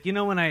You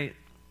know, when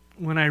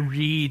I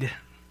read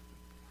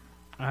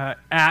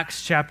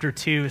Acts chapter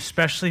 2,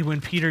 especially when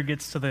Peter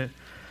gets to the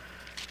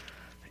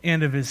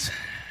end of his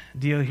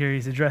deal here,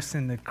 he's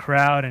addressing the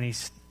crowd and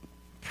he's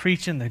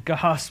preaching the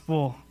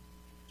gospel.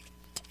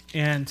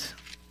 And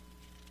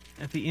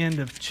at the end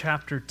of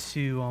chapter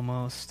 2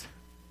 almost,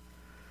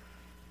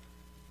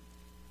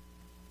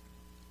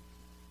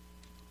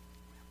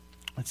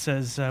 it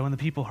says, when the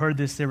people heard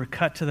this, they were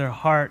cut to their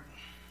heart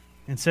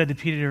and said to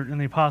Peter and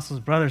the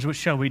apostles, "Brothers, what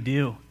shall we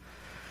do?"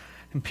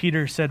 And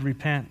Peter said,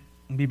 "Repent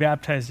and be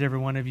baptized, every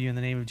one of you, in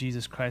the name of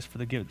Jesus Christ for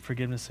the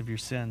forgiveness of your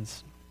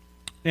sins."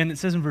 And it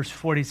says in verse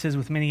 40, it says,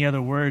 with many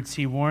other words,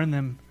 he warned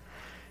them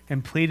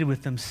and pleaded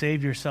with them,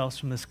 "Save yourselves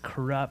from this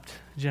corrupt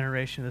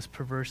generation, this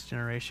perverse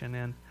generation."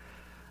 And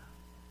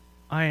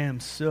I am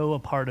so a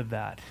part of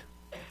that.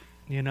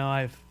 You know,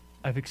 I've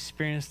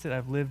experienced it,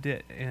 I've lived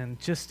it, and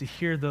just to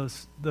hear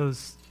those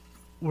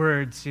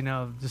words, you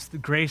know, just the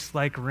grace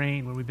like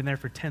rain when we've been there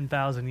for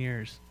 10,000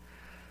 years.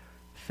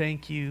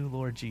 Thank you,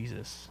 Lord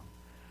Jesus.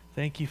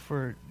 Thank you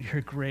for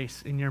your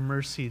grace and your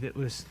mercy that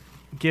was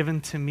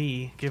given to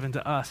me, given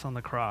to us on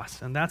the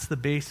cross. And that's the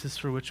basis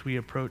for which we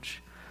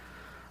approach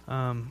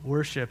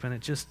worship. And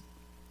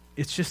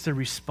it's just a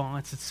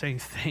response. It's saying,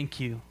 thank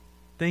you.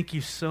 Thank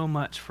you so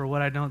much for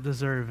what I don't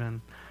deserve.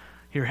 And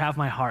here, have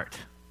my heart.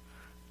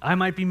 I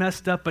might be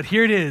messed up, but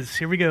here it is.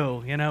 Here we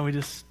go. You know, we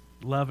just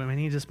love him, and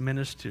he just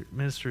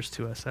ministers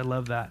to us. I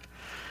love that.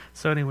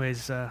 So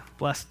anyways,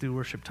 blessed through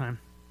worship time.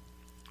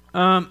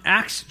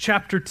 Acts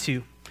chapter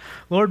 2.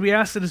 Lord, we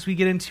ask that as we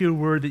get into your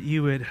word that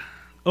you would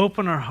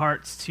open our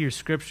hearts to your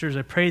scriptures.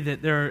 I pray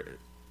that there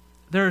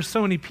are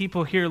so many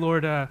people here,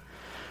 Lord,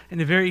 in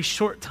a very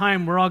short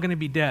time we're all going to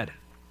be dead.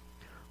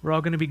 We're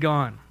all going to be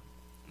gone,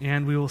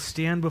 and we will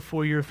stand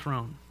before your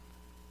throne,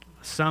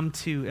 some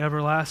to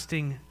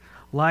everlasting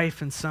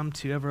life and some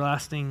to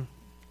everlasting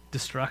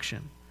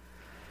destruction.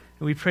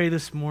 And we pray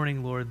this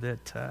morning, Lord,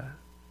 that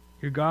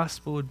your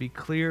gospel would be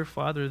clear,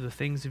 Father, the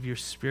things of your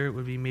Spirit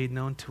would be made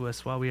known to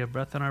us while we have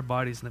breath in our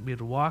bodies, and that we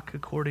would walk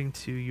according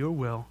to your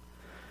will,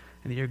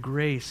 and that your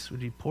grace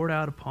would be poured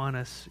out upon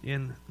us,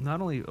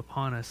 not only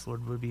upon us,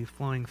 Lord, but would be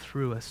flowing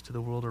through us to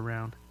the world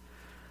around.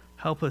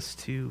 Help us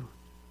to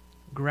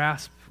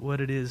grasp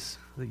what it is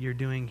that you're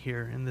doing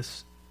here in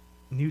this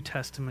New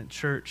Testament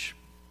church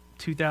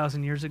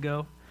 2,000 years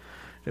ago,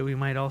 that we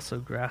might also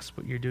grasp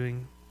what you're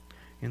doing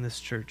in this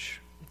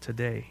church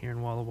today here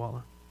in Walla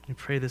Walla. We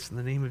pray this in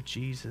the name of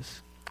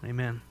Jesus.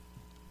 Amen.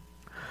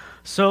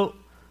 So,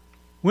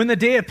 when the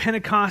day of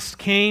Pentecost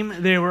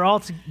came, they were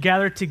all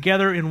gathered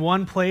together in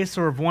one place,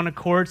 or of one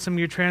accord, some of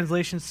your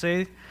translations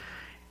say.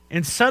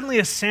 And suddenly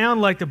a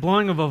sound like the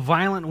blowing of a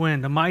violent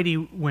wind, a mighty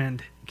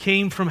wind,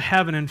 came from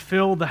heaven and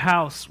filled the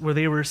house where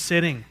they were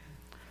sitting.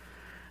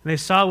 And they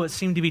saw what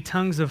seemed to be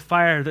tongues of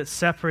fire that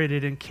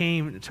separated and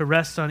came to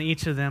rest on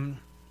each of them.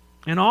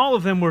 And all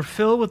of them were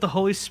filled with the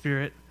Holy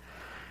Spirit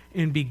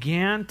and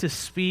began to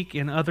speak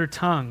in other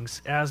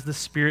tongues as the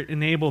Spirit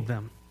enabled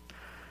them.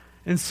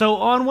 And so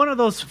on one of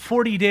those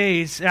 40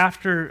 days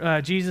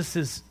after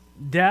Jesus'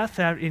 death,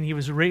 and he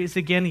was raised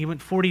again, he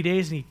went 40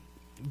 days and he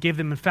gave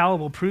them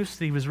infallible proofs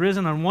that he was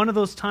risen. On one of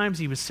those times,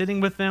 he was sitting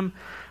with them.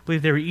 I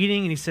believe they were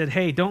eating, and he said,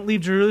 "Hey, don't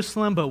leave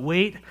Jerusalem, but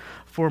wait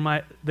for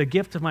the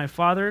gift of my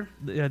Father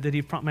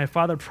that my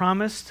Father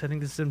promised." I think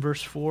this is in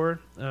verse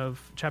 4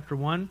 of chapter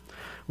 1,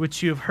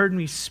 "which you have heard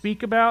me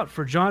speak about.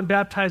 For John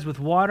baptized with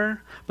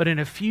water, but in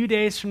a few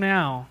days from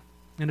now,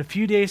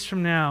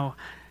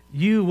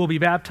 you will be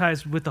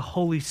baptized with the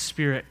Holy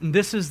Spirit." And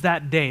this is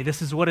that day.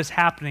 This is what is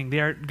happening. They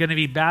are going to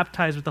be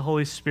baptized with the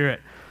Holy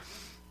Spirit.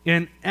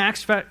 In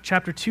Acts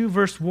chapter 2,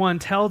 verse 1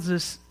 tells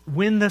us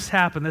when this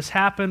happened. This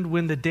happened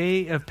when the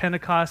day of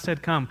Pentecost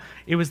had come.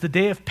 It was the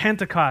day of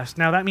Pentecost.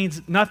 Now, that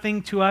means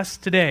nothing to us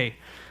today,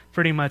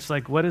 pretty much.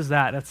 Like, what is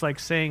that? That's like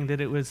saying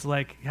that it was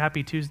like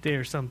Happy Tuesday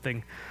or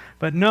something.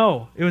 But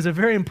no, it was a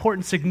very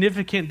important,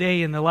 significant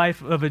day in the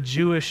life of a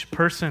Jewish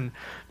person.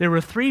 There were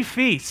 3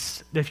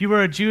 feasts. If you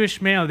were a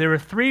Jewish male, there were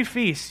 3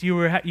 feasts you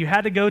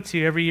had to go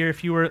to every year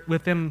if you were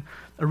within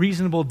a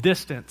reasonable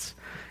distance.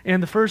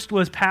 And the first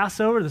was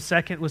Passover, the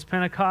second was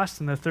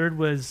Pentecost, and the third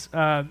was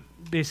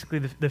basically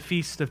the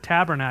Feast of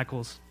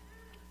Tabernacles.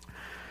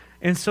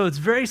 And so it's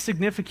very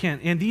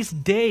significant. And these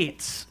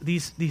dates,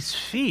 these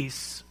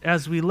feasts,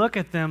 as we look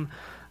at them,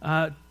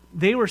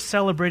 they were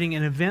celebrating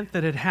an event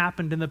that had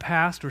happened in the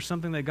past or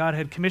something that God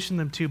had commissioned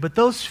them to. But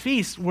those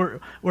feasts were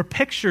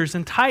pictures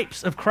and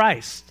types of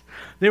Christ.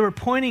 They were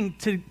pointing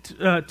to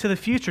the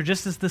future,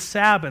 just as the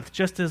Sabbath,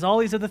 just as all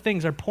these other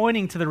things are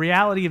pointing to the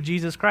reality of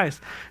Jesus Christ.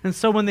 And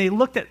so when they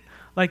looked at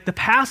like the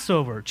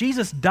Passover,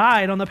 Jesus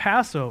died on the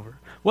Passover.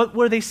 What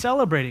were they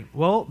celebrating?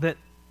 Well, that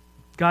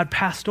God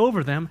passed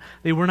over them.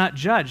 They were not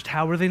judged.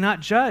 How were they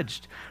not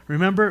judged?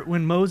 Remember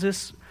when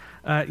Moses,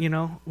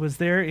 was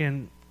there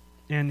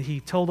and he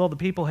told all the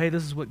people, "Hey,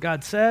 this is what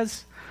God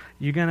says.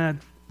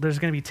 There's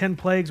going to be 10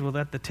 plagues." Well,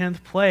 that the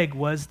 10th plague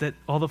was that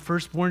all the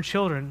firstborn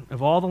children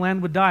of all the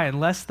land would die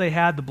unless they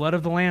had the blood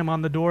of the Lamb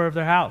on the door of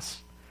their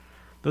house.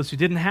 Those who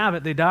didn't have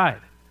it, they died.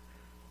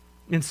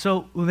 And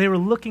so they were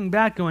looking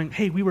back going,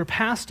 hey, we were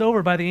passed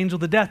over by the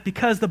angel of death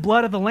because the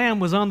blood of the Lamb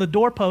was on the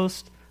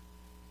doorpost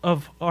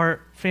of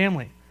our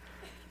family.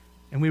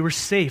 And we were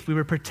safe. We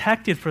were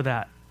protected for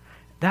that.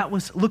 That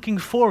was looking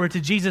forward to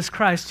Jesus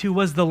Christ, who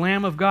was the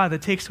Lamb of God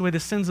that takes away the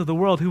sins of the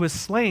world, who was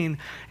slain.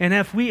 And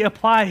if we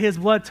apply his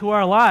blood to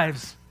our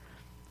lives,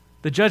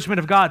 the judgment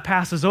of God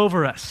passes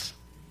over us.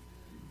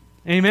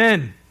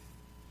 Amen.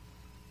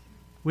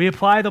 We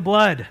apply the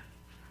blood.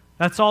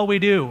 That's all we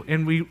do,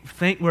 and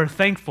we're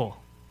thankful.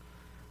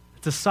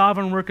 It's a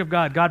sovereign work of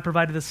God. God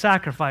provided the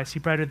sacrifice. He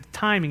provided the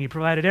timing. He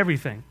provided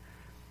everything.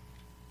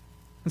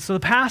 And so the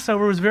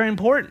Passover was very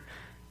important.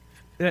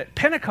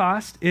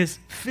 Pentecost is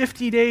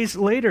 50 days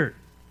later.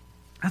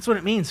 That's what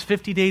it means,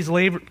 50 days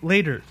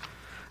later.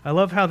 I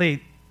love how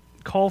they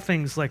call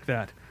things like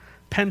that.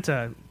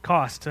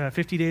 Pentecost,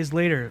 50 days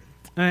later.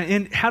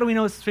 And how do we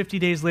know it's 50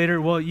 days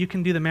later? Well, you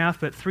can do the math,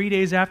 but 3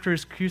 days after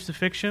his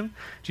crucifixion,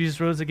 Jesus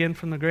rose again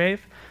from the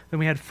grave. Then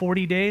we had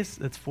 40 days.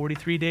 That's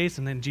 43 days.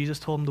 And then Jesus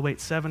told him to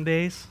wait 7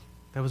 days.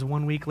 That was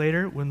 1 week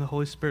later. When the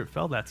Holy Spirit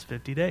fell, that's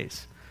 50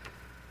 days.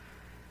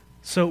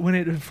 So when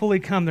it had fully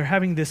come, they're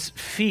having this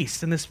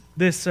feast. And this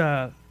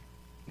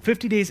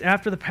 50 days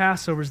after the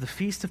Passover is the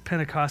Feast of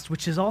Pentecost,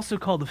 which is also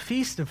called the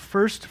Feast of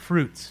First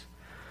Fruits.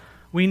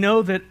 We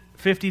know that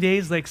 50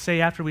 days, like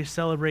say after we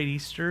celebrate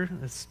Easter,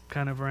 it's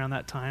kind of around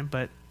that time,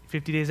 but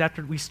 50 days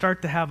after we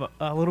start to have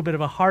a little bit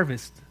of a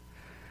harvest.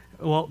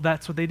 Well,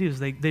 that's what they do, is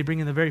they bring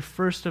in the very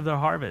first of their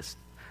harvest.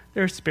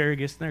 Their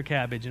asparagus and their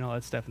cabbage and all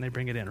that stuff, and they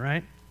bring it in,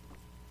 right?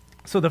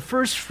 So the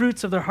first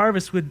fruits of their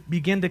harvest would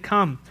begin to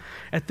come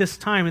at this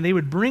time, and they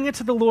would bring it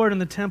to the Lord in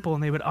the temple,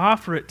 and they would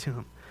offer it to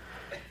him.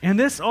 And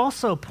this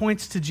also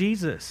points to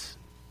Jesus,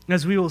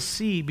 as we will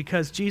see,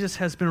 because Jesus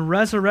has been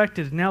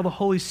resurrected, and now the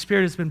Holy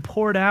Spirit has been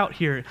poured out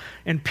here.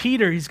 And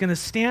Peter, he's going to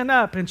stand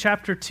up in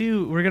chapter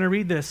 2, we're going to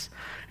read this,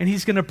 and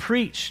he's going to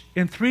preach,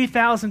 and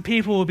 3,000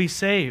 people will be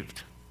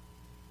saved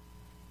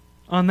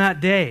on that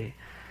day,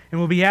 and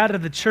will be added to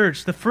the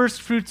church, the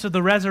first fruits of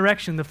the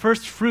resurrection, the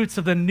first fruits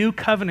of the new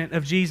covenant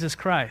of Jesus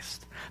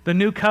Christ, the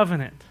new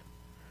covenant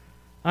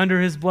under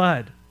his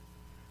blood.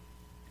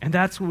 And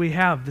that's what we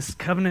have, this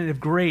covenant of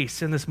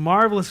grace and this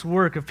marvelous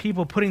work of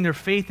people putting their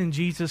faith in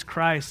Jesus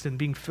Christ and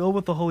being filled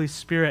with the Holy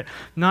Spirit.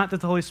 Not that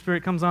the Holy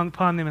Spirit comes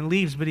upon them and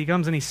leaves, but he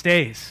comes and he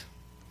stays.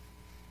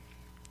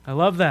 I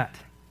love that.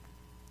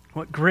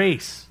 What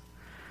grace.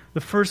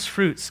 The first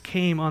fruits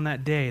came on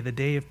that day, the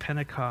day of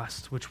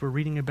Pentecost, which we're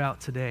reading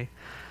about today.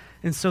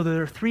 And so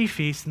there are 3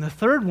 feasts, and the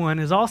third one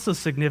is also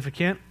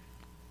significant.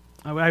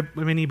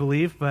 Many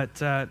believe,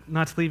 but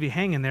not to leave you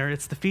hanging there,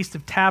 it's the Feast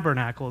of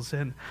Tabernacles,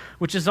 and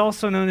which is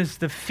also known as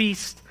the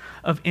Feast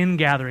of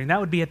Ingathering. That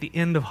would be at the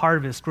end of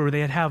harvest, where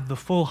they'd have the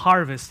full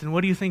harvest. And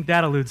what do you think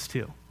that alludes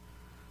to?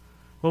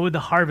 What would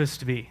the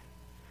harvest be?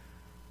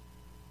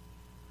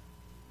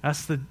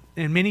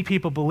 And many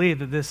people believe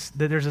that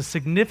there's a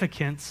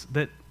significance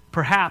that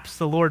perhaps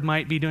the Lord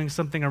might be doing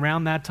something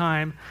around that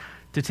time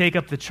to take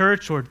up the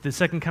church or the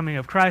second coming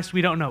of Christ.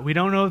 We don't know. We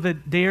don't know the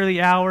day or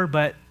the hour,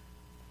 but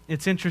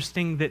it's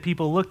interesting that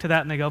people look to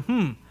that and they go,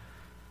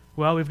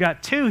 well, we've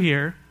got 2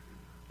 here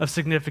of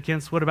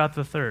significance. What about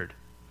the third?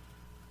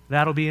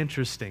 That'll be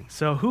interesting.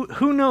 So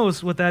who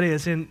knows what that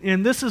is?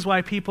 And this is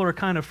why people are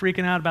kind of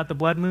freaking out about the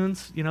blood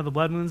moons, the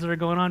blood moons that are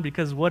going on,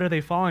 because what are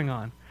they falling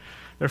on?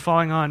 They're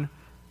falling on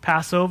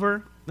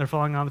Passover. They're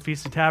falling on the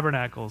Feast of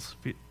Tabernacles.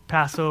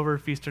 Passover,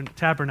 Feast of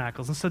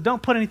Tabernacles. And so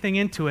don't put anything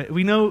into it.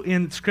 We know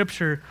in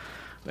Scripture,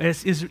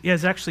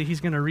 as actually he's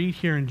going to read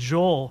here in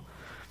Joel,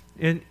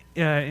 in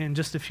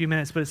just a few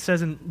minutes, but it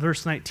says in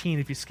verse 19,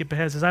 if you skip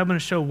ahead, it says, I'm going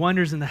to show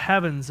wonders in the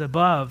heavens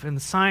above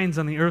and signs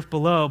on the earth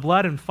below,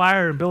 blood and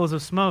fire and billows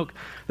of smoke.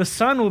 The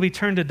sun will be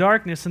turned to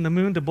darkness and the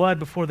moon to blood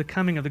before the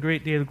coming of the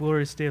great day, the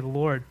glorious day of the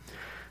Lord.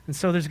 And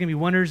so there's going to be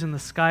wonders in the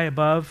sky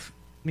above,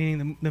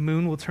 meaning the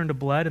moon will turn to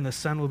blood and the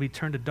sun will be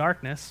turned to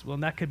darkness. Well,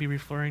 that could be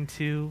referring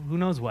to who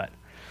knows what,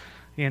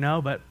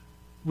 but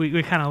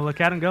we kind of look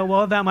at it and go,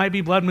 well, that might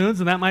be blood moons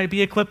and that might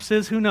be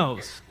eclipses, who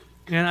knows?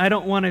 And I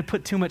don't want to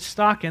put too much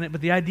stock in it,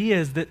 but the idea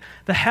is that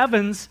the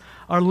heavens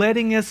are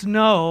letting us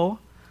know,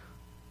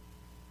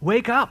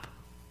 wake up,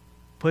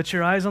 put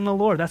your eyes on the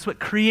Lord. That's what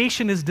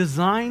creation is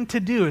designed to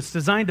do. It's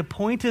designed to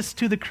point us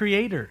to the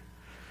Creator.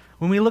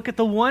 When we look at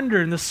the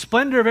wonder and the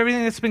splendor of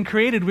everything that's been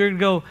created, we're going to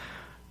go,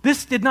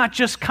 this did not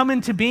just come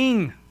into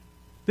being.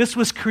 This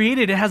was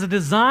created. It has a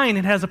design.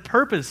 It has a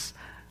purpose.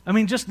 I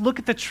mean, just look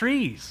at the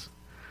trees.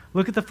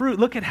 Look at the fruit.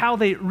 Look at how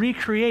they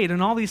recreate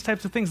and all these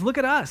types of things. Look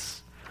at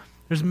us.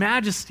 There's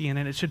majesty in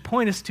it. It should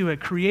point us to a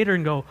creator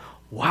and go,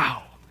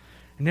 wow.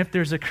 And if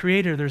there's a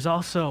creator, there's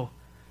also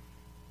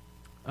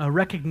a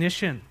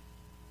recognition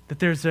that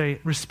there's a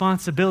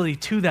responsibility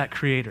to that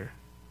creator.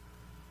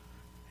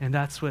 And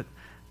that's what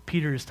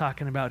Peter is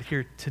talking about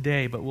here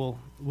today, but we'll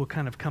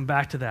kind of come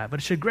back to that. But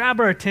it should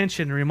grab our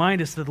attention and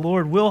remind us that the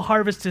Lord will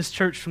harvest his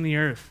church from the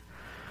earth.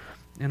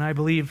 And I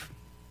believe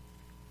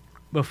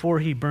before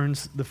he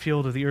burns the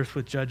field of the earth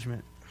with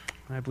judgment.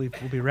 I believe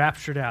we'll be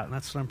raptured out, and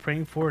that's what I'm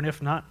praying for, and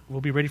if not, we'll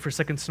be ready for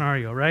second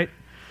scenario, right?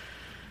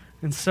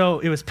 And so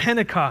it was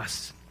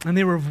Pentecost, and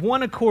they were of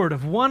one accord,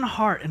 of one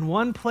heart, in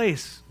one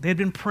place. They had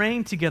been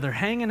praying together,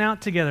 hanging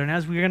out together, and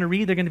as we're going to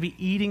read, they're going to be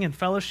eating and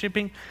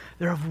fellowshipping.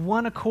 They're of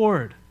one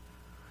accord.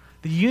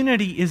 The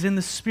unity is in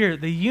the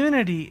Spirit. The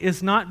unity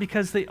is not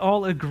because they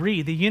all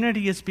agree. The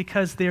unity is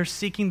because they are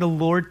seeking the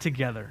Lord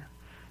together.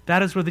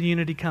 That is where the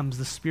unity comes,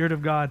 the Spirit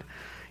of God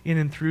in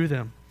and through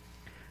them.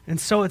 And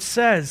so it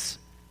says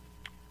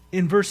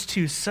in verse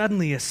 2,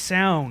 suddenly a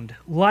sound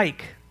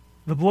like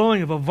the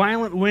blowing of a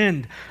violent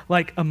wind,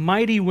 like a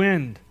mighty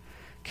wind,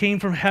 came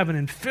from heaven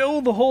and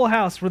filled the whole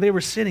house where they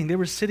were sitting. They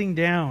were sitting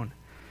down.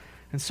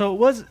 And so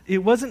it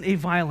wasn't a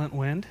violent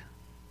wind,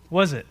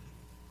 was it?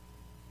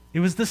 It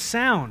was the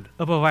sound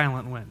of a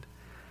violent wind.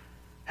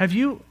 Have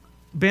you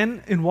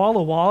been in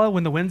Walla Walla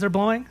when the winds are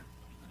blowing?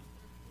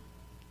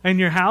 And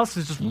your house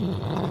is just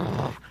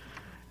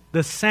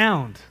the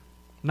sound,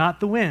 not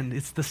the wind.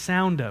 It's the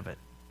sound of it.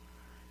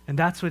 And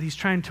that's what he's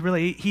trying to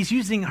relate. He's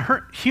using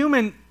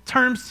human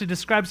terms to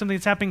describe something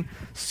that's happening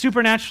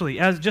supernaturally,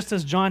 just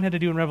as John had to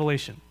do in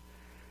Revelation.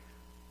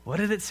 What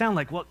did it sound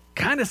like? Well, it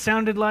kind of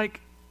sounded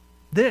like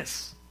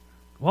this.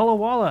 Walla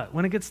Walla,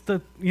 when it gets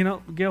the,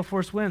 gale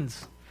force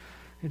winds.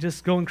 It's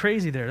just going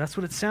crazy there. That's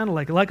what it sounded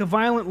like a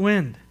violent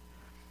wind,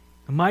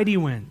 a mighty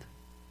wind.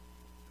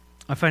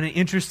 I find it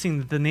interesting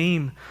that the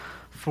name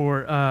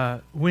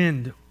for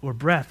wind or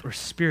breath or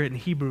spirit in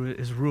Hebrew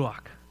is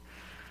ruach.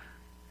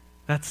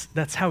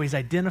 That's how he's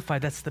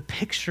identified. That's the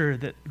picture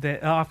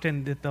that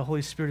often that the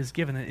Holy Spirit is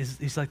given.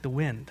 He's like the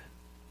wind,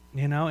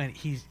 and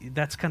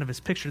that's kind of his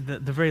picture. The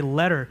very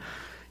letter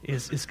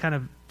is kind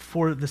of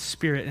for the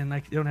Spirit, and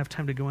I don't have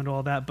time to go into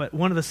all that, but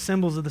one of the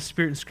symbols of the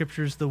Spirit in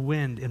Scripture is the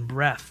wind and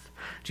breath.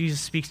 Jesus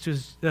speaks to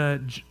his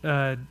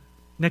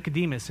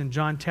Nicodemus in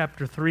John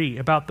chapter 3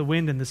 about the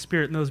wind and the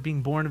Spirit and those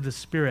being born of the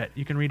Spirit.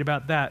 You can read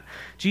about that.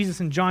 Jesus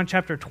in John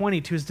chapter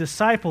 20 to his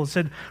disciples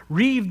said,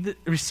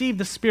 receive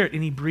the Spirit,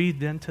 and he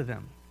breathed into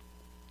them,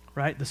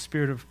 right? The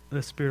Spirit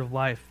of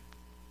life.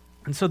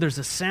 And so there's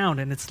a sound,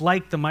 and it's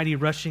like the mighty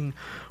rushing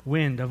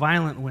wind, a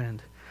violent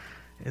wind.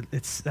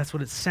 That's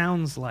what it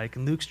sounds like.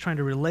 And Luke's trying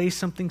to relay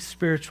something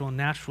spiritual in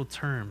natural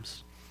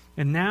terms.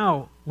 And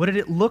now, what did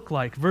it look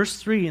like? Verse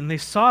 3, and they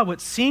saw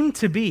what seemed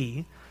to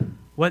be,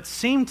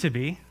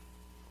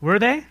 were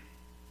they?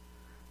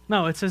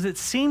 No, it says it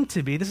seemed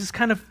to be. This is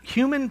kind of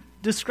human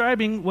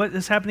describing what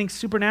is happening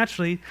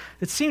supernaturally.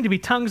 It seemed to be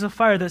tongues of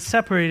fire that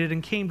separated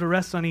and came to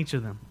rest on each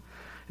of them.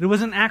 It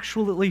wasn't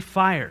actually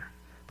fire,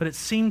 but it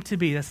seemed to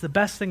be. That's the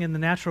best thing in the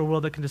natural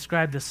world that can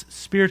describe this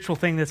spiritual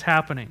thing that's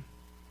happening.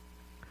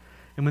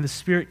 And when the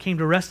Spirit came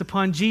to rest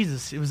upon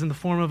Jesus, it was in the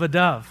form of a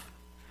dove.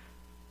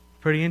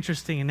 Pretty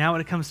interesting. And now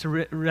when it comes to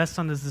rest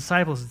on his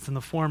disciples, it's in the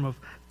form of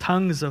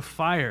tongues of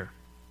fire.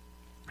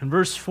 In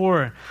verse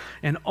 4,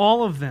 and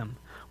all of them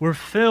were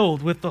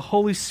filled with the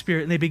Holy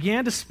Spirit, and they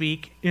began to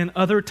speak in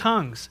other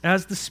tongues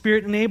as the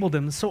Spirit enabled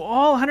them. So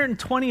all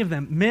 120 of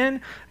them,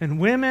 men and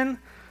women,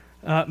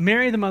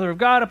 Mary, the Mother of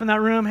God, up in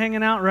that room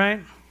hanging out,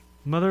 right?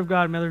 Mother of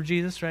God, Mother of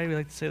Jesus, right? We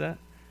like to say that.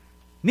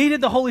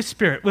 Needed the Holy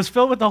Spirit, was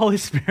filled with the Holy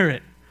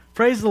Spirit.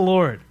 Praise the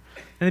Lord.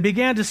 And they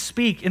began to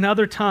speak in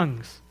other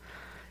tongues,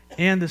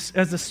 and as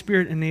the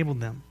Spirit enabled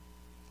them.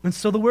 And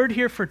so the word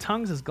here for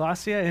tongues is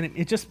glossia, and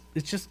it's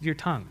just your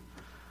tongue,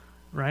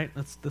 right?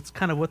 That's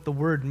kind of what the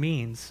word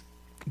means.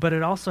 But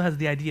it also has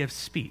the idea of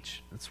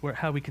speech. That's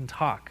how we can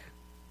talk.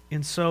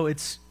 And so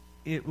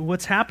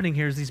what's happening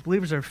here is these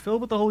believers are filled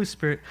with the Holy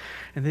Spirit,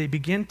 and they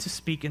begin to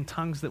speak in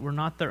tongues that were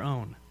not their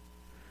own.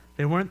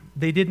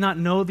 They did not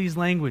know these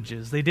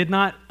languages. They did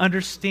not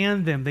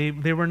understand them.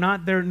 They were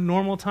not their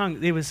normal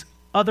tongue. It was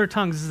other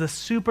tongues. This is a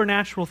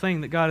supernatural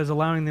thing that God is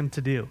allowing them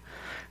to do.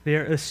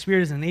 The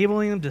Spirit is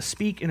enabling them to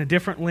speak in a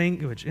different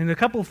language. And a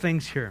couple of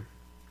things here.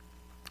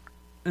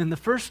 And the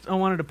first I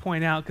wanted to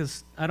point out,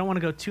 because I don't want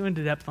to go too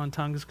into depth on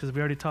tongues because we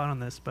already taught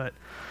on this, but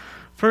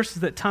first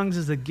is that tongues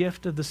is a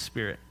gift of the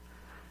Spirit.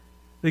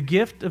 The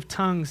gift of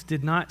tongues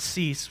did not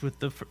cease with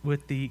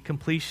the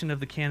completion of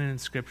the canon in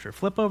Scripture.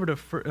 Flip over to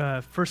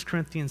 1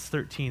 Corinthians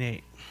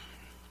 13:8.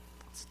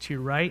 It's to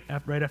your right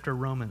after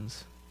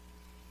Romans.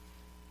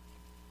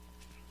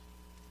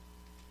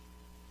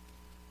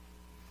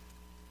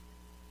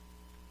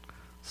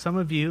 Some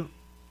of you,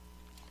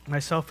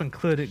 myself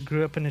included,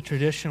 grew up in a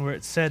tradition where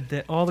it said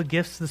that all the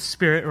gifts of the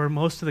Spirit, or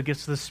most of the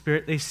gifts of the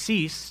Spirit, they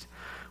ceased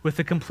with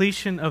the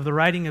completion of the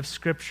writing of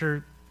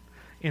Scripture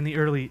in the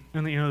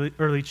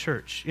early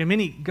church. And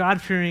many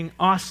God-fearing,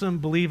 awesome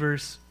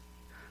believers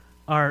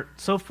are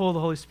so full of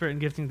the Holy Spirit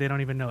and gifting they don't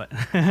even know it.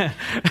 And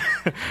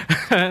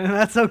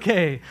that's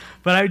okay.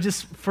 But I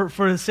just,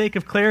 for the sake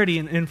of clarity,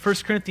 in 1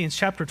 Corinthians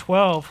chapter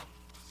 13.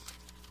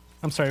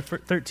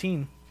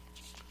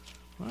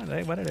 Why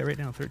did I write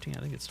down 13? I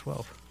think it's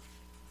 12.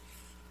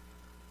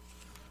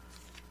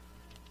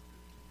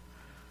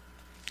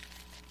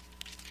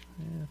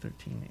 Yeah,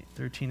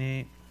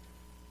 13:8.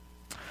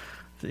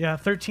 Yeah,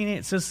 13:8.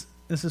 It says,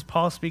 this is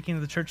Paul speaking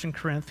to the church in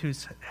Corinth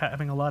who's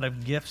having a lot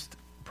of gifts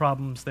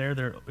problems there.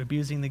 They're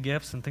abusing the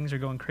gifts and things are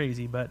going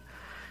crazy. But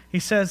he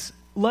says,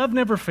 love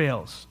never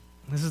fails.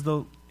 This is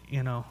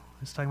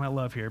He's talking about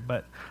love here.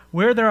 But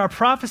where there are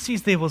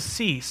prophecies, they will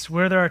cease.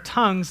 Where there are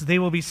tongues, they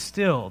will be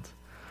stilled.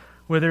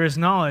 Where there is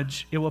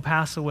knowledge, it will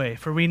pass away.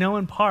 For we know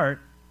in part,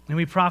 and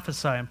we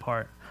prophesy in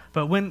part.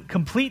 But when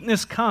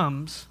completeness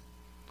comes,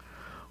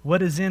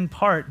 what is in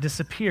part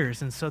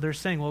disappears. And so they're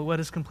saying, well, what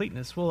is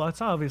completeness? Well,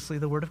 that's obviously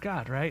the Word of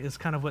God, right? It's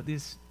kind of what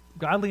these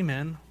godly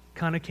men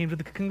kind of came to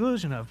the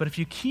conclusion of. But if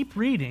you keep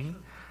reading,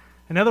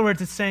 in other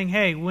words, it's saying,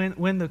 hey,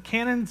 when the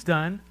canon's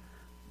done,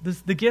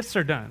 the gifts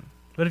are done.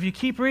 But if you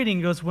keep reading,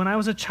 it goes, when I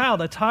was a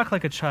child, I talked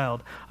like a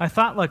child. I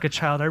thought like a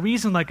child. I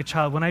reasoned like a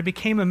child. When I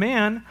became a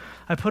man,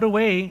 I put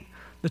away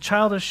the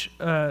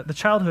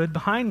childhood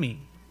behind me.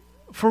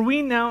 For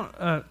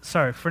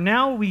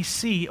now we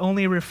see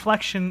only a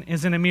reflection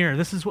as in a mirror.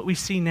 This is what we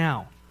see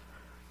now.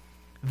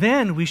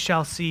 Then we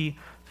shall see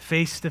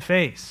face to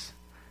face.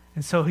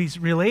 And so he's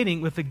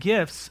relating with the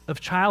gifts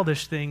of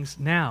childish things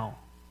now.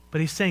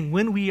 But he's saying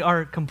when we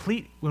are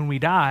complete, when we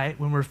die,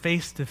 when we're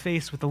face to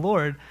face with the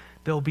Lord,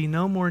 there will be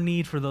no more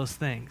need for those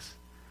things.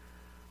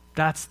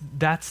 That's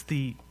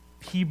the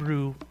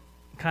Hebrew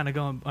kind of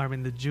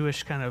the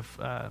Jewish kind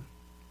of,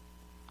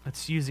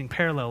 it's using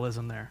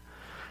parallelism there.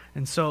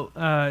 And so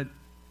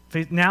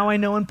now I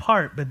know in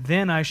part, but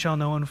then I shall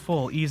know in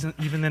full,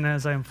 even then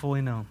as I am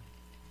fully known.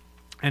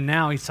 And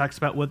now he talks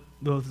about what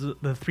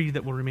the three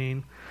that will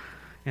remain.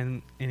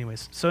 And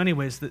anyways,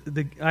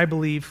 I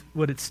believe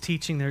what it's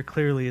teaching there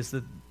clearly is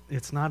that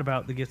it's not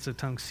about the gifts of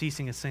tongues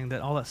ceasing. It's saying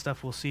that all that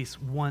stuff will cease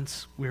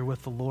once we're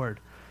with the Lord.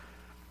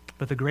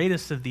 But the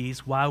greatest of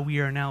these, while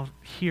we are now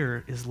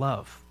here, is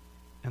love.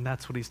 And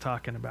that's what he's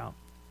talking about.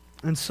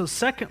 And so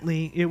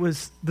secondly, it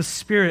was the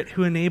Spirit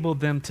who enabled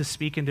them to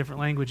speak in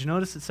different language.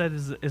 Notice it said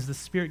as the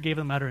Spirit gave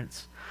them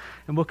utterance.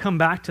 And we'll come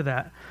back to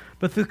that.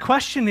 But the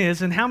question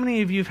is, and how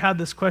many of you have had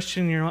this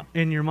question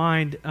in your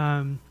mind,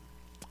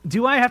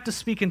 do I have to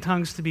speak in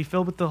tongues to be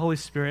filled with the Holy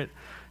Spirit?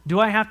 Do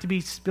I have to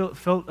be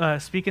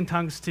speak in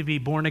tongues to be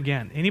born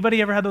again?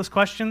 Anybody ever had those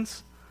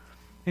questions?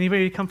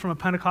 Anybody come from a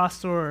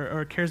Pentecostal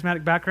or a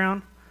charismatic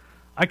background?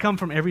 I come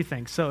from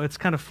everything, so it's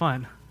kind of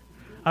fun.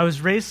 I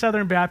was raised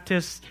Southern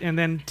Baptist and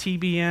then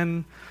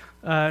TBN,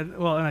 not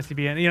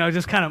TBN,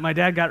 just kind of, my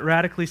dad got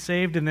radically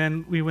saved and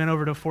then we went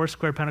over to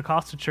Foursquare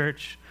Pentecostal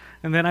Church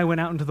and then I went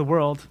out into the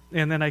world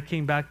and then I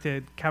came back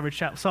to Calvary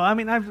Chapel. So,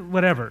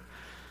 whatever.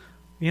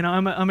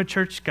 I'm a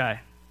church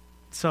guy.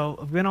 So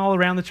I've been all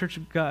around the Church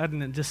of God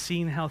and just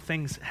seeing how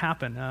things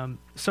happen.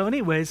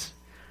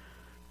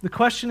 The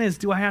question is,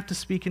 do I have to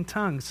speak in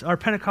tongues? Our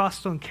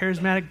Pentecostal and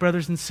charismatic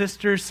brothers and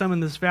sisters, some in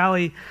this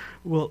valley,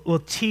 will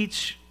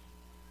teach,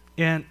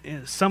 and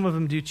some of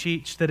them do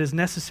teach, that is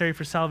necessary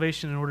for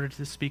salvation in order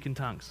to speak in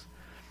tongues.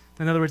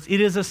 In other words,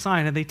 it is a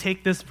sign, and they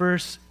take this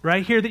verse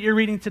right here that you're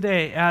reading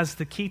today as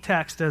the key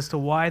text as to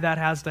why that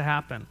has to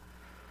happen.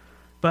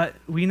 But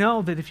we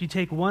know that if you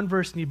take one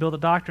verse and you build a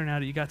doctrine out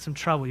of it, you got some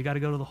trouble. You got to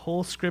go to the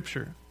whole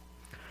Scripture.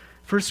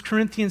 1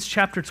 Corinthians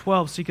chapter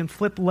 12, so you can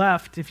flip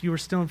left if you were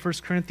still in 1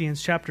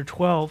 Corinthians chapter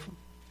 12,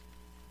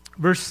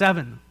 verse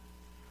 7.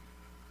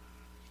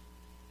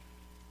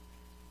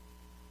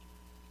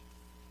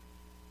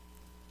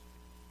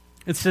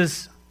 It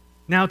says,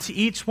 now to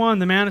each one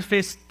the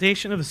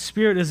manifestation of the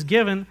Spirit is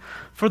given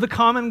for the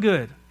common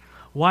good.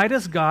 Why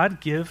does God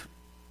give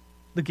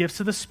the gifts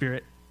of the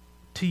Spirit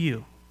to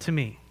you, to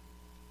me?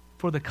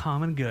 For the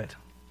common good.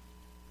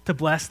 To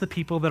bless the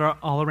people that are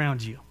all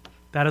around you.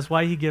 That is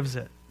why he gives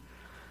it.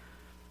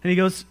 And he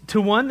goes, to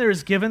one there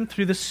is given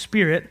through the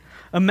Spirit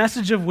a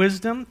message of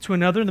wisdom, to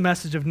another the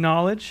message of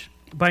knowledge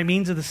by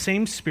means of the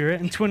same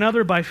Spirit, and to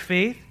another by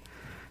faith,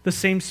 the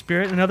same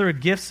Spirit, another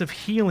gifts of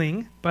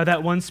healing by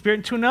that one Spirit,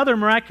 and to another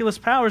miraculous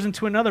powers, and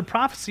to another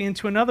prophecy, and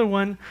to another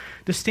one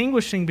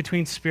distinguishing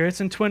between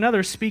spirits, and to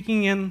another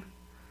speaking in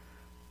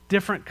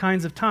different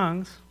kinds of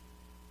tongues,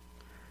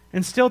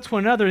 and still to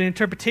another the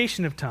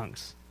interpretation of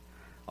tongues.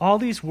 All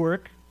these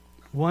work,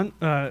 one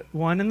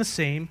and the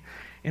same,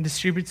 and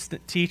distributes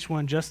to each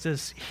one just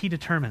as he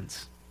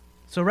determines.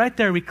 So right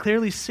there we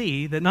clearly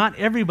see that not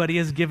everybody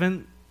is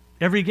given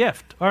every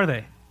gift, are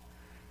they?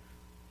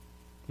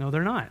 No,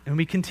 they're not. And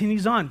he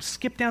continues on.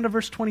 Skip down to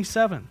verse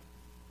 27.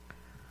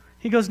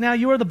 He goes, now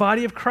you are the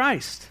body of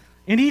Christ,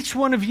 and each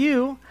one of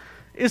you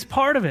is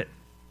part of it.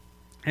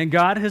 And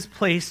God has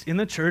placed in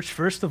the church,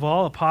 first of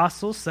all,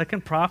 apostles,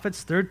 second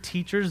prophets, third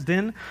teachers,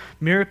 then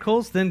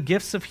miracles, then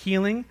gifts of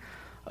healing,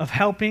 of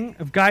helping,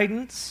 of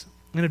guidance,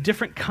 and of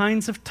different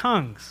kinds of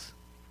tongues.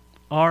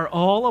 Are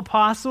all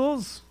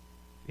apostles?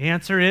 The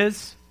answer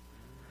is,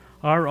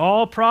 are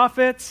all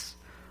prophets?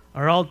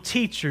 Are all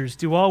teachers?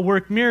 Do all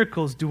work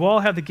miracles? Do all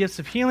have the gifts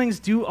of healings?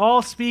 Do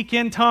all speak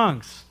in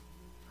tongues?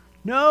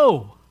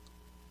 No.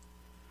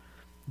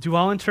 Do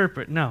all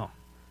interpret? No.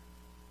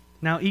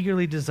 Now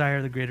eagerly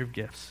desire the greater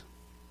gifts.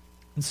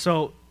 And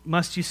so,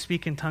 must you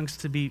speak in tongues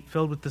to be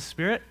filled with the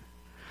Spirit?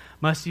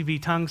 Must you be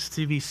tongues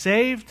to be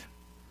saved?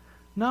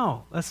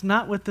 No, that's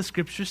not what the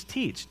Scriptures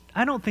teach.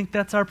 I don't think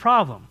that's our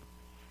problem.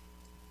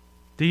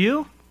 Do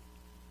you?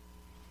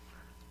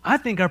 I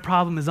think our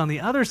problem is on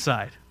the other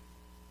side.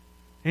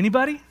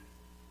 Anybody?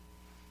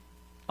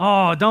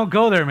 Oh, don't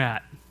go there,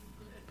 Matt.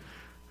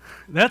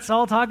 That's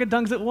all talk in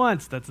tongues at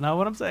once. That's not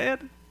what I'm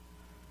saying.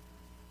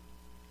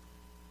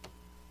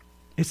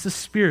 It's the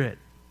Spirit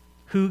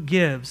who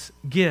gives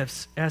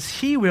gifts as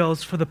he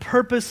wills for the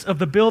purpose of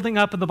the building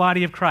up of the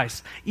body of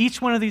Christ.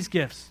 Each one of these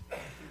gifts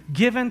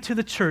given to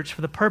the church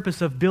for the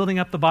purpose of building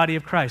up the body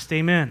of Christ.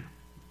 Amen.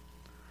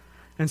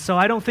 And so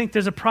I don't think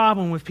there's a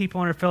problem with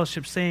people in our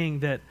fellowship saying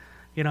that,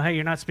 hey,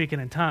 you're not speaking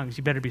in tongues,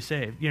 you better be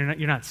saved. You're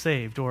not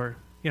saved, or,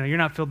 you're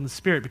not filled in the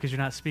Spirit because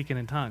you're not speaking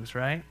in tongues,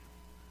 right?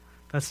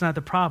 That's not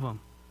the problem.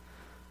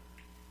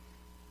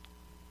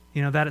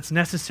 That it's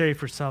necessary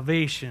for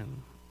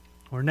salvation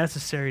or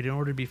necessary in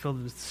order to be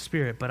filled with the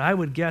Spirit. But I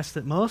would guess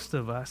that most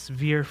of us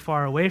veer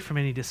far away from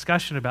any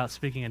discussion about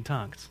speaking in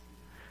tongues.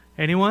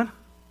 Anyone?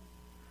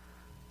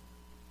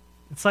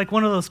 It's like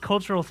one of those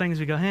cultural things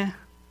we go, And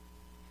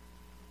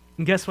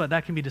guess what?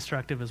 That can be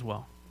destructive as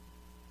well.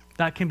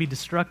 That can be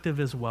destructive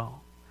as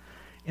well.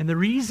 And the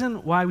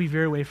reason why we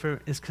veer away from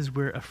it is because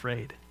we're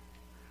afraid.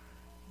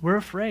 We're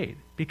afraid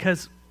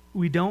because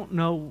we don't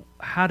know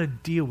how to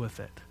deal with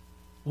it,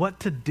 what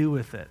to do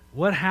with it,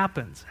 what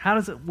happens, how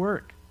does it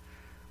work.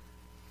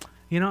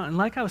 And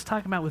like I was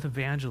talking about with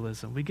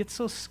evangelism, we get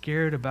so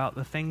scared about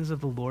the things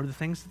of the Lord, the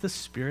things of the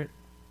Spirit,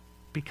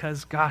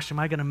 because, gosh, am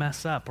I going to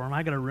mess up or am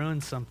I going to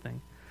ruin something?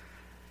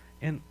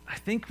 And I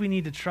think we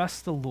need to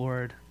trust the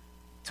Lord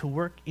to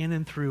work in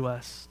and through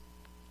us,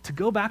 to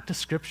go back to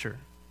Scripture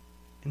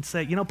and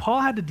say,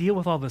 Paul had to deal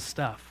with all this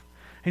stuff.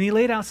 And he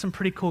laid out some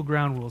pretty cool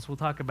ground rules. We'll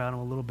talk about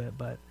them a little bit,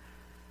 but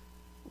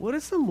what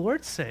does the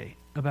Lord say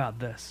about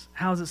this?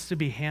 How is it to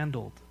be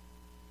handled?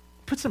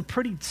 Put some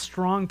pretty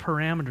strong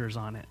parameters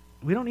on it.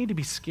 We don't need to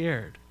be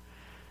scared.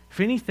 If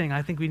anything,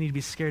 I think we need to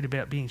be scared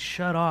about being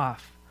shut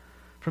off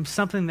from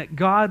something that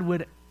God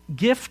would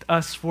gift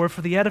us for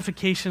the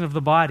edification of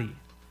the body.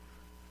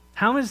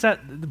 How is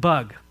that the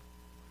bug?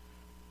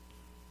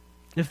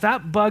 If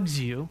that bugs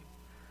you,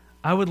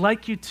 I would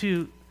like you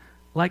to,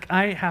 like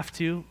I have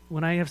to,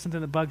 when I have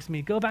something that bugs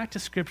me, go back to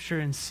Scripture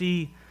and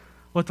see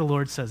what the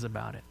Lord says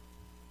about it.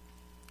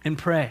 And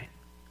pray.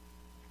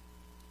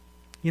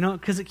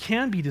 Because it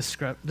can be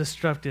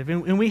destructive.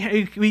 And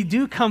we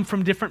do come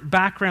from different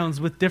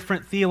backgrounds with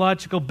different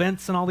theological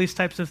bents and all these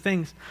types of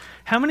things.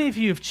 How many of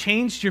you have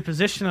changed your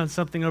position on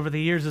something over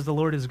the years as the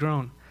Lord has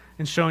grown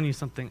and shown you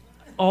something?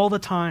 All the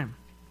time.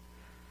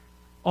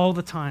 All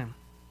the time.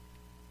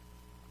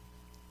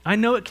 I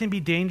know it can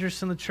be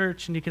dangerous in the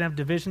church and you can have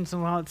divisions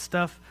and all that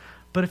stuff,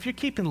 but if you're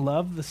keeping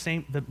love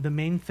the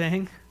main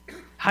thing,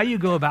 how you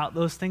go about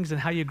those things and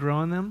how you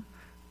grow in them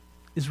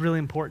is really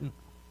important.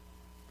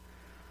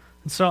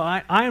 And so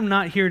I am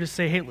not here to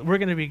say, hey, we're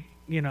going to be,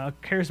 a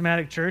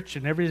charismatic church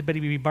and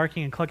everybody will be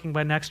barking and clucking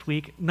by next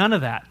week. None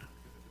of that,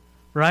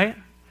 right?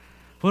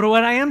 But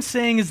what I am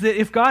saying is that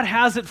if God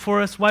has it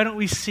for us, why don't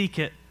we seek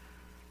it?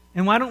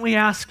 And why don't we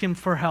ask Him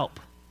for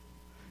help?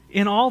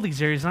 In all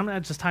these areas, I'm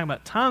not just talking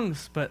about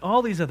tongues, but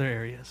all these other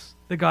areas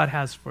that God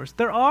has for us.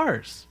 They're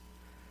ours.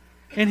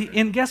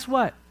 And guess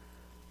what?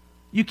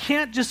 You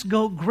can't just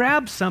go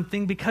grab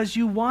something because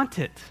you want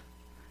it.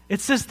 It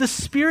says the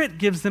Spirit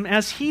gives them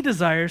as He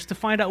desires to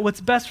find out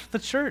what's best for the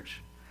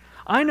church.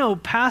 I know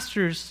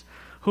pastors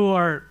who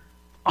are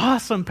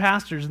awesome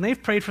pastors, and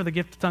they've prayed for the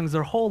gift of tongues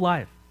their whole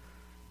life.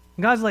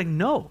 And God's like,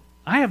 no,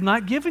 I have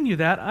not given you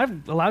that.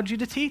 I've allowed you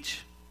to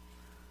teach.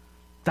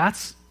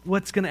 That's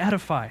what's going to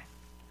edify.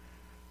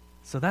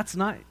 So that's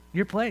not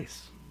your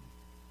place.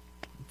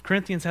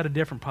 Corinthians had a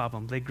different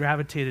problem. They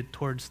gravitated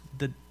towards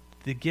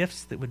the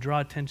gifts that would draw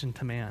attention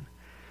to man.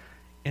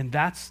 And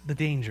that's the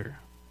danger.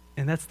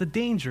 And that's the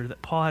danger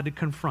that Paul had to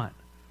confront.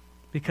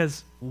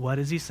 Because what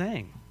is he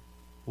saying?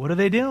 What are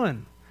they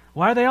doing?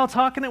 Why are they all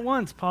talking at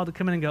once? Paul had to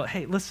come in and go,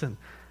 hey, listen,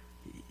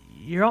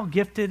 you're all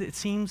gifted, it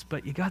seems,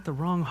 but you got the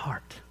wrong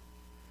heart.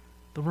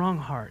 The wrong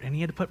heart. And he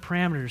had to put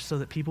parameters so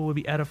that people would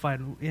be edified.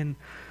 And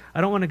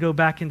I don't want to go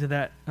back into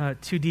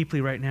that too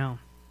deeply right now.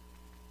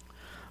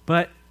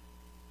 But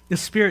the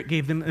Spirit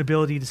gave them the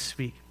ability to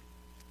speak.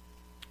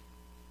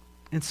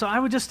 And so I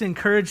would just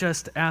encourage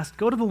us to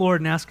go to the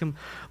Lord and ask Him,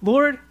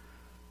 Lord,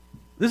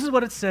 this is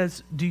what it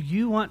says. Do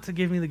you want to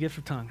give me the gift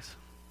of tongues?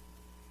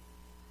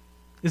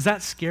 Is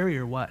that scary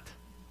or what?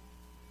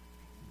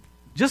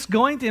 Just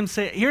going to Him,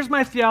 say, here's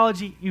my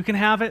theology. You can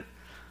have it.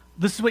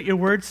 This is what your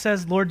word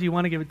says. Lord, do you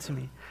want to give it to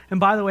me? And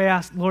by the way,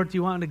 ask, Lord, do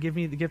you want to give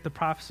me the gift of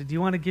prophecy? Do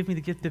you want to give me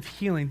the gift of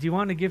healing? Do you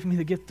want to give me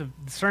the gift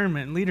of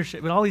discernment and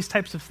leadership and all these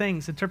types of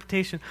things,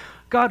 interpretation?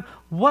 God,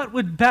 what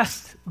would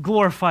best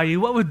glorify you?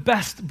 What would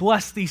best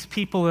bless these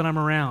people that I'm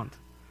around?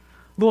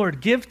 Lord,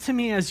 give to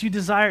me as you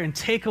desire and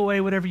take away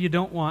whatever you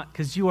don't want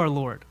because you are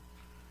Lord.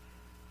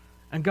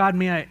 And God,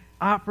 may I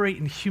operate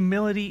in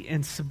humility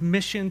and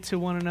submission to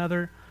one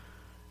another.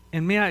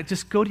 And may I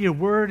just go to your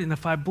word, and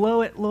if I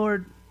blow it,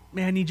 Lord,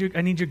 may I need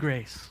your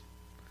grace.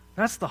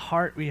 That's the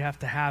heart we have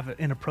to have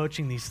in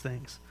approaching these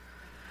things.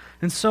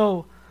 And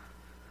so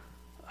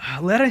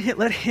let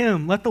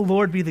the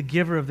Lord be the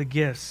giver of the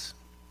gifts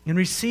and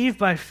receive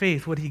by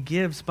faith what He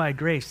gives by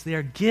grace. They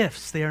are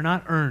gifts. They are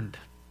not earned.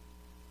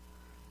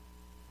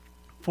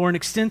 For an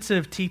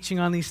extensive teaching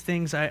on these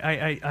things,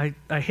 I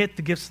hit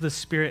the gifts of the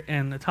Spirit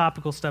and the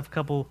topical stuff a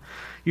couple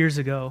years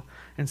ago.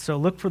 And so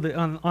look for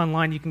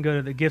online, you can go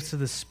to the Gifts of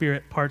the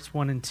Spirit, parts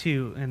 1 and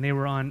 2. And they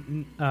were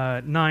on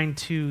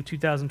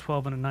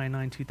 9/2/2012 and a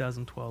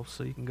 9/9/2012.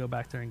 So you can go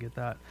back there and get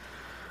that.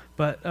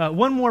 But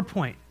one more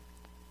point.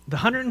 The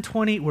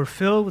 120 were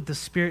filled with the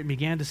Spirit and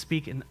began to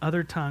speak in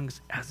other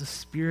tongues as the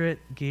Spirit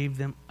gave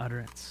them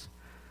utterance.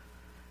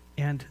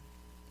 And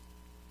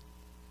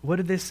what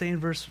did they say in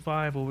verse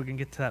 5? Well, we're going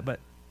to get to that, but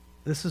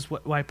this is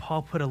why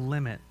Paul put a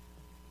limit.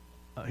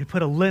 He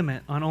put a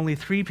limit on only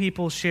 3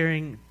 people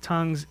sharing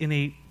tongues in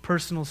a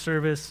personal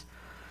service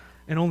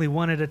and only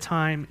one at a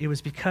time. It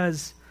was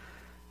because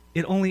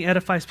it only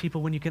edifies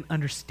people when you can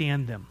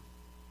understand them.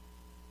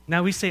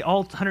 Now, we say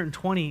all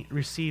 120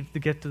 received the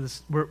gift of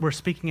this, were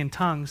speaking in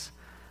tongues.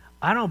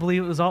 I don't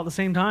believe it was all at the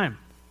same time.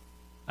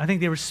 I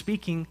think they were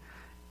speaking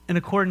in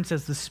accordance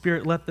as the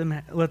Spirit let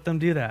them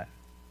do that.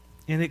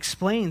 And it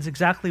explains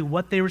exactly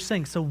what they were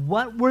saying. So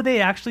what were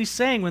they actually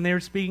saying when they were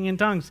speaking in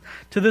tongues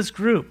to this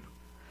group?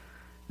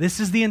 This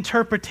is the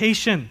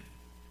interpretation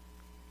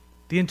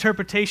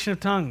of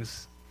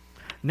tongues.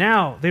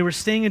 Now, they were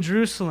staying in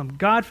Jerusalem.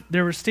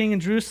 God-fearing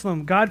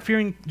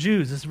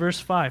Jews, this is verse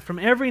 5, from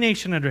every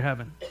nation under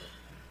heaven.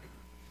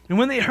 And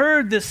when they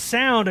heard this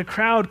sound, a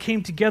crowd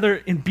came together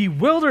in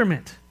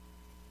bewilderment,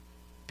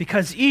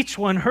 because each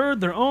one heard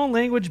their own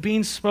language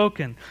being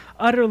spoken.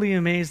 Utterly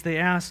amazed, they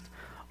asked,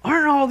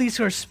 "Aren't all these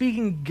who are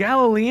speaking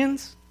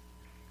Galileans?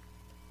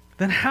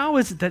 Then how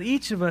is it that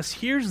each of us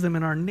hears them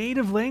in our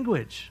native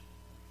language?"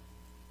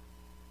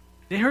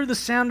 They heard the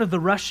sound of the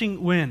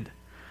rushing wind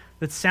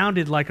that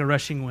sounded like a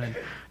rushing wind.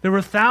 There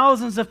were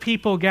thousands of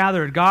people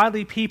gathered,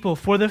 godly people,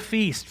 for the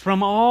feast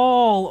from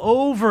all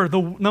over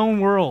the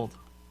known world.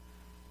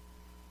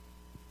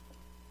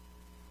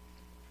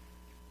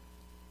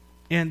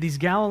 And these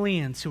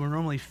Galileans, who were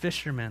normally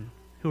fishermen,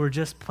 who were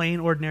just plain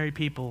ordinary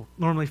people,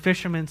 normally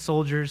fishermen,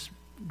 soldiers,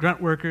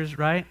 grunt workers,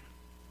 right?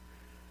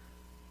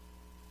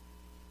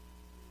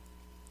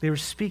 They were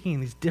speaking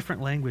these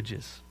different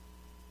languages.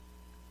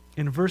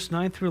 In verse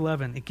 9 through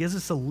 11, it gives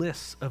us a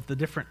list of the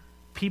different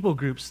people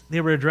groups they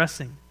were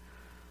addressing.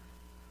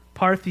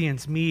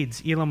 Parthians,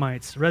 Medes,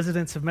 Elamites,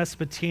 residents of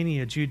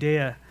Mesopotamia,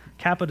 Judea,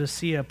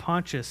 Cappadocia,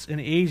 Pontus,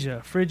 and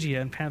Asia, Phrygia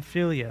and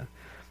Pamphylia,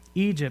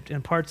 Egypt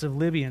and parts of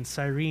Libya and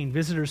Cyrene,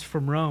 visitors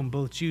from Rome,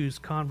 both Jews,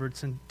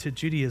 converts to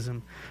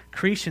Judaism,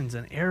 Cretans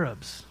and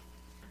Arabs.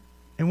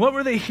 And what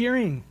were they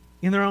hearing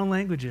in their own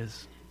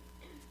languages?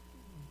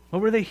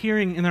 What were they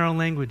hearing in their own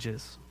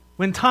languages?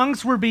 When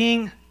tongues were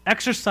being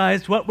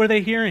exercised, what were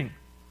they hearing?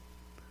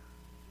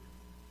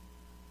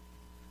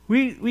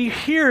 We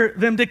hear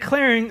them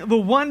declaring the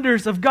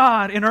wonders of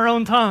God in our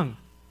own tongue.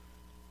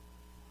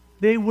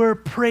 They were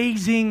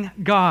praising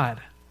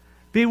God.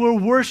 They were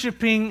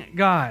worshiping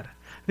God.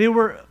 They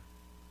were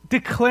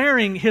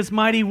declaring His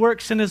mighty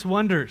works and His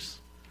wonders.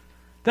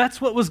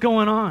 That's what was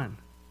going on.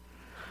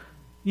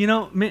 You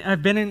know,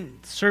 I've been in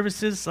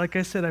services, like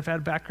I said, I've had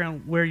a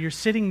background where you're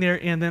sitting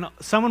there and then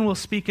someone will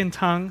speak in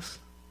tongues,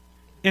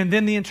 and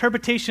then the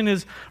interpretation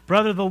is,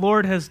 "Brother, the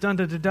Lord has done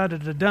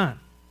da-da-da-da-da-da."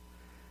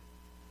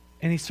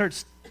 And he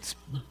starts,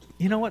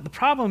 you know what? The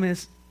problem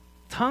is,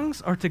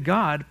 tongues are to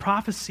God,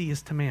 prophecy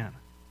is to man.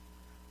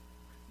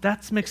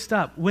 That's mixed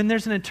up. When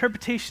there's an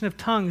interpretation of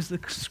tongues, the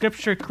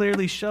Scripture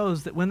clearly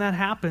shows that when that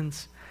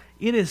happens,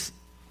 it is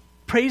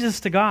praises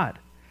to God.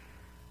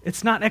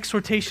 It's not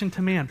exhortation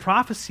to man.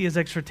 Prophecy is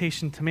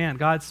exhortation to man.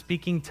 God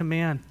speaking to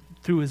man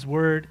through His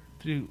Word,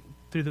 through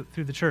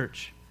the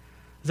church.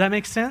 Does that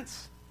make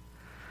sense?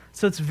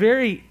 So it's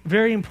very,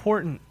 very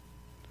important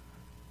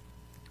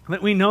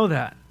that we know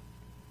that.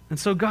 And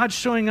so God's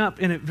showing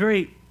up in a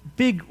very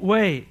big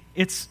way.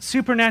 It's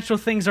supernatural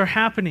things are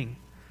happening.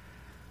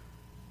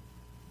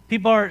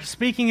 People are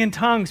speaking in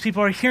tongues.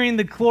 People are hearing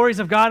the glories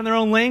of God in their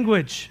own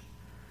language.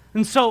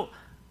 And so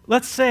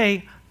let's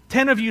say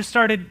 10 of you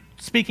started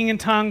speaking in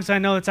tongues. I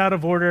know it's out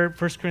of order.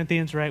 1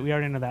 Corinthians, right? We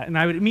already know that. And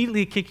I would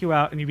immediately kick you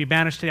out and you'd be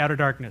banished to outer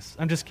darkness.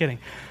 I'm just kidding.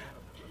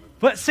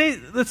 But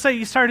let's say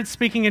you started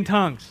speaking in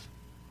tongues.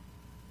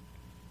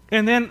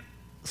 And then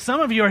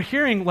some of you are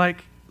hearing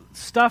like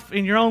stuff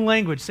in your own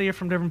language. Say you're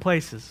from different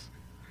places.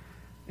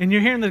 And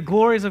you're hearing the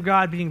glories of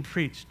God being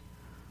preached.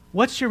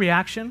 What's your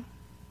reaction?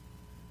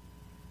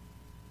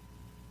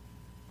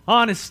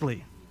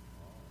 Honestly.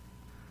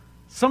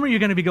 Some of you are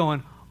going to be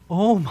going,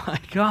 "Oh my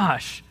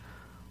gosh,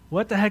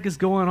 what the heck is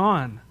going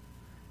on?"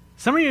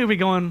 Some of you are going to be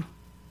going,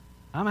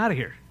 "I'm out of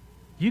here.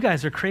 You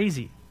guys are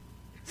crazy.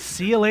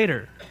 See you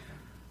later.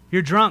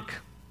 You're drunk."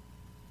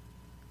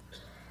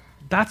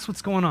 That's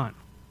what's going on.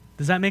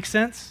 Does that make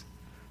sense?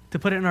 To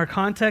put it in our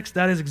context,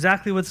 that is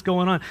exactly what's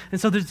going on. And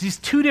so there's these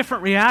two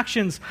different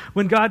reactions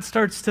when God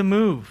starts to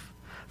move.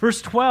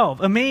 Verse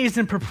 12, amazed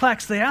and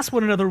perplexed, they ask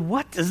one another,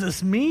 "What does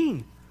this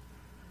mean?"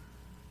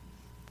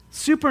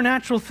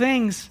 Supernatural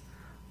things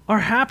are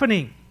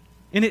happening.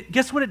 And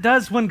guess what it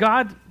does when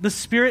God, the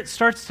Spirit,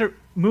 starts to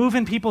move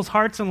in people's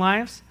hearts and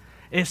lives?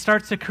 It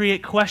starts to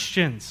create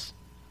questions.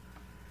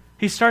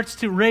 He starts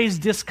to raise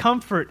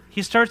discomfort.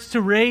 He starts to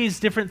raise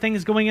different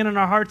things going in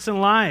our hearts and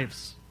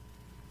lives.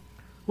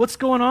 What's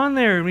going on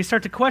there? And we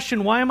start to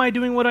question, why am I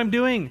doing what I'm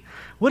doing?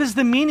 What is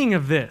the meaning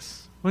of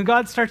this? When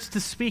God starts to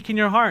speak in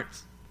your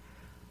hearts.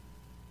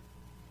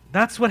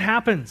 That's what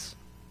happens.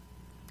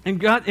 And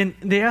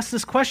they ask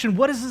this question,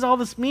 what does all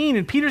this mean?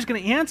 And Peter's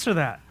going to answer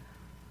that.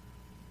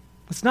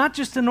 It's not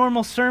just a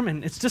normal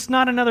sermon. It's just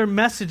not another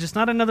message. It's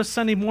not another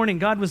Sunday morning.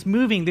 God was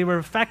moving. They were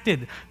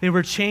affected. They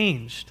were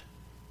changed.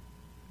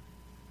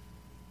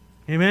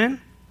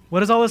 Amen?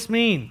 What does all this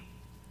mean?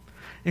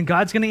 And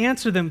God's going to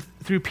answer them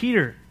through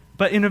Peter.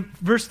 But in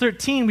verse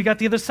 13, we got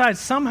the other side.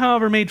 Some,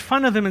 however, made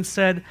fun of them and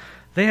said,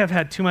 they have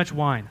had too much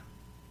wine.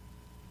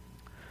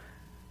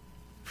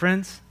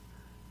 Friends,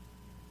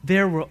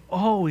 there will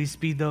always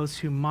be those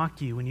who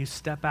mock you when you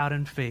step out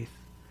in faith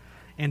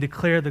and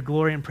declare the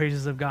glory and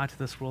praises of God to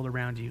this world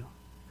around you.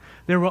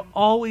 There will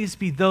always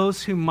be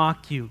those who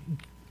mock you.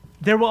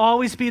 There will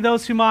always be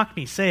those who mock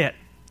me. Say it.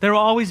 There will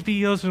always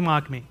be those who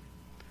mock me.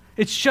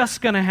 It's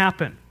just going to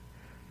happen.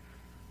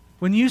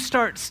 When you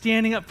start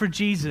standing up for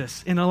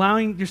Jesus and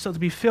allowing yourself to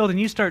be filled and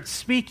you start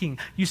speaking,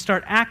 you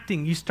start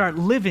acting, you start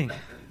living,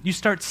 you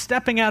start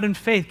stepping out in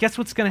faith, guess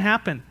what's going to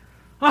happen?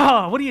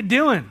 Oh, what are you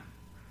doing?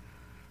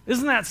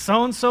 Isn't that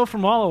so-and-so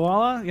from Walla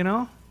Walla, you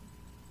know?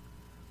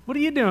 What are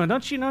you doing?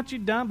 Don't you know what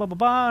you've done? Blah, blah,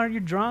 blah. Are you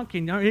drunk?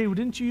 And hey,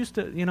 didn't you used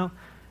to, you know?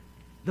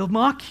 They'll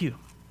mock you.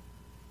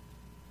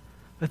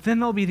 But then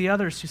there'll be the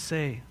others who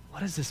say,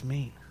 what does this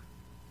mean?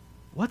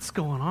 What's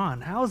going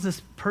on? How is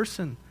this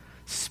person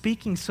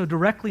speaking so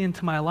directly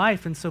into my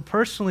life and so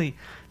personally?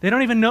 They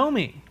don't even know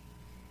me.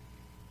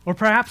 Or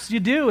perhaps you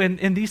do,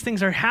 and these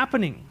things are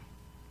happening.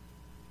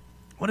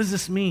 What does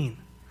this mean?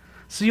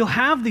 So you'll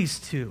have these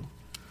two.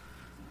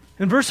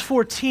 In verse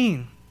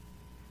 14,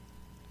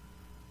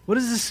 what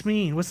does this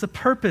mean? What's the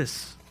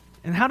purpose?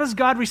 And how does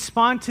God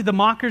respond to the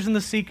mockers and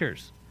the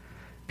seekers?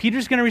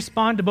 Peter's going to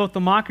respond to both the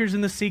mockers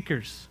and the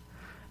seekers.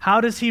 How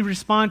does he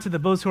respond to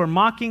those who are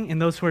mocking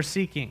and those who are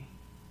seeking?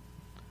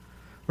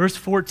 Verse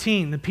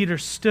 14, then Peter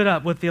stood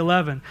up with the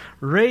 11,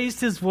 raised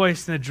his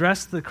voice and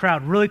addressed the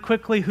crowd. Really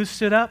quickly, who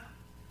stood up?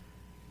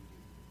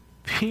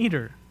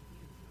 Peter.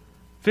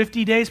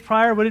 50 days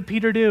prior, what did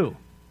Peter do?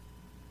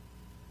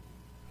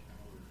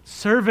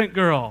 Servant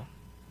girl.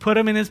 Put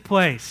him in his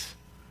place.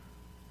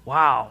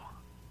 Wow.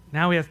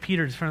 Now we have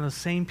Peter in front of the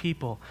same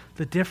people.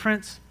 The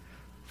difference,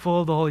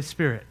 full of the Holy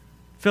Spirit.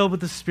 Filled with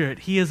the Spirit.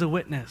 He is a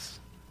witness.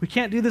 We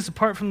can't do this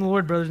apart from the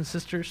Lord, brothers and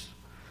sisters.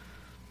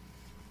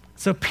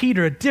 So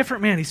Peter, a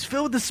different man, he's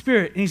filled with the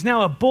Spirit, and he's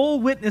now a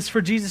bold witness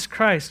for Jesus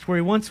Christ, where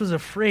he once was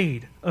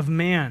afraid of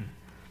man.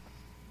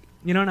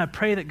 You know, and I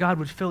pray that God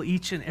would fill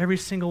each and every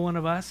single one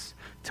of us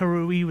to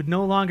where we would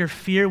no longer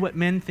fear what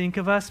men think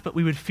of us, but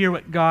we would fear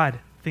what God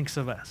thinks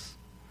of us.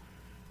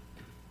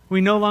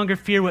 We no longer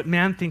fear what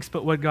man thinks,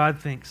 but what God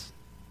thinks.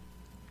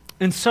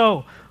 And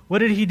so, what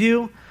did he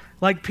do?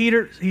 Like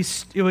Peter, he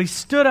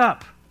stood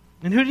up.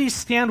 And who did he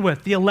stand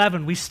with? The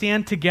 11. We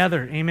stand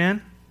together.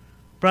 Amen?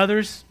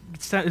 Brothers,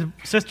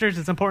 sisters,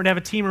 it's important to have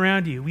a team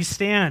around you. We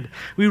stand.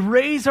 We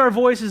raise our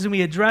voices and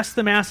we address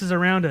the masses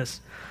around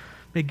us.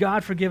 May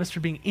God forgive us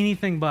for being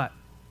anything but.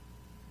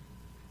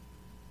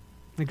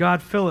 May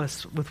God fill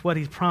us with what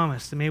he's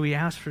promised. And may we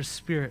ask for his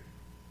Spirit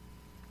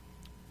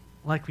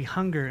like we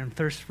hunger and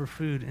thirst for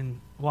food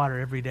and water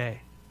every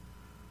day.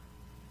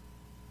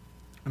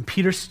 And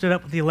Peter stood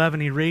up with the 11.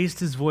 He raised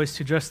his voice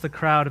to address the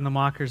crowd and the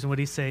mockers. And what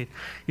did he say?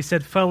 He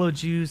said, fellow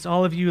Jews,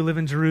 all of you who live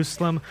in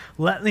Jerusalem,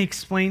 let me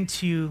explain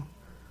to you.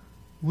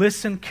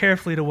 Listen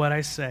carefully to what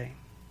I say.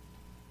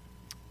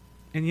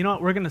 And you know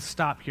what? We're going to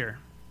stop here.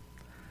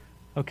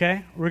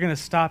 Okay? We're going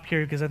to stop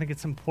here because I think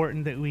it's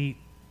important that we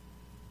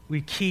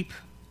keep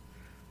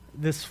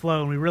this flow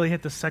and we really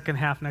hit the second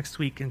half next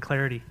week in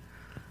clarity.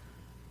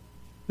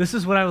 This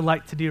is what I would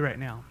like to do right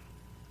now.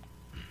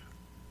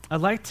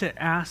 I'd like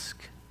to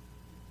ask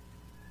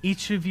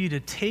each of you to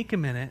take a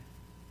minute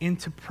and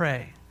to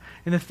pray.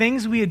 And the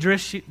things we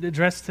address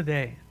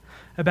today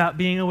about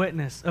being a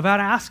witness, about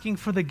asking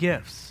for the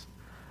gifts,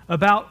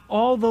 about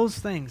all those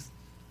things,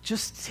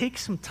 just take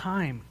some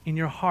time in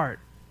your heart,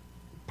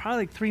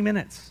 probably like 3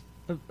 minutes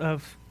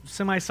of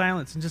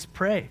semi-silence, and just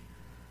pray.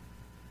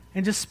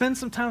 And just spend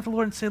some time with the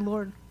Lord and say,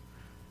 Lord,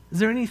 is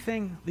there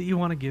anything that you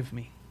want to give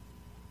me?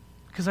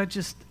 Because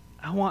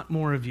I want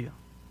more of you.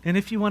 And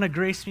if you want to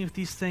grace me with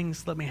these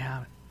things, let me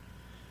have it.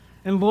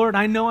 And Lord,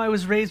 I know I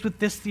was raised with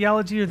this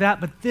theology or that,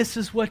 but this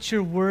is what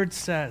your word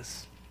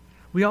says.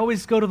 We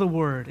always go to the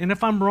word. And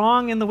if I'm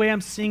wrong in the way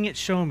I'm seeing it,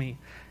 show me.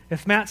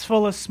 If Matt's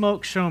full of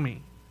smoke, show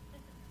me.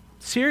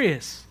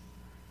 Serious.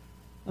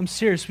 I'm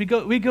serious. We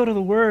go to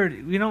the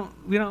word. We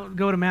don't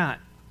go to Matt.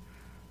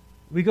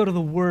 We go to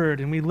the word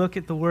and we look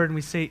at the word and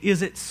we say,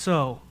 is it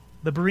so?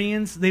 The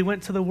Bereans, they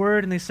went to the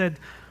word and they said,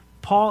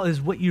 Paul,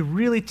 is what you're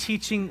really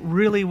teaching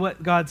really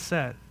what God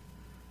said?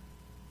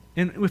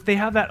 And if they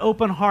have that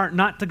open heart,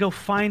 not to go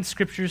find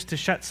scriptures to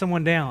shut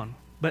someone down,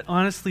 but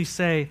honestly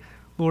say,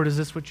 Lord, is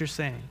this what you're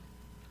saying?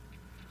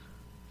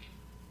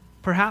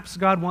 Perhaps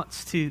God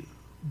wants to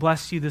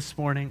bless you this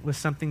morning with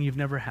something you've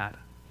never had.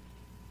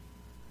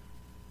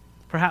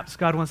 Perhaps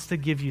God wants to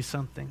give you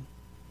something.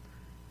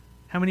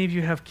 How many of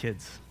you have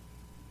kids?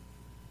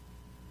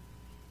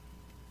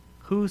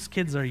 Whose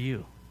kids are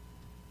you?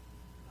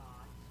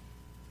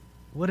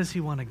 What does he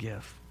want to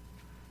give?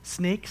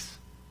 Snakes?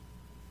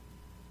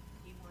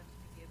 He wants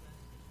to give us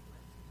his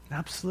blessing.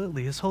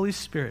 Absolutely. His Holy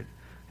Spirit.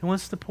 He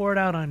wants to pour it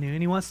out on you,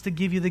 and he wants to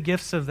give you the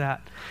gifts of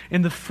that.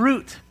 And the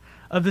fruit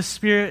of the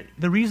Spirit,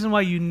 the reason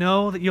why you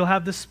know that you'll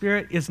have the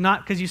Spirit is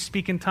not because you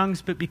speak in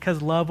tongues, but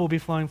because love will be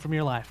flowing from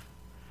your life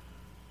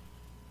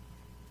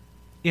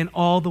in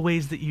all the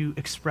ways that you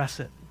express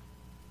it.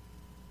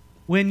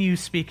 When you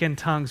speak in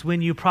tongues,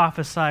 when you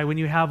prophesy, when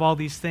you have all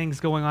these things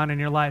going on in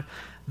your life,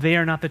 they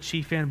are not the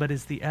chief end, but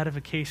is the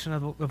edification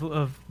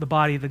of the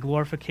body, the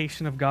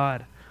glorification of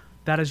God.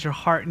 That is your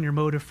heart and your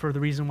motive for the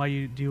reason why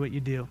you do what you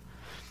do.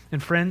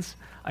 And friends,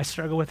 I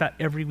struggle with that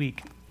every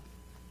week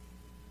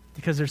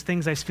because there's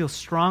things I feel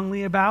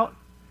strongly about,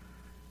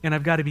 and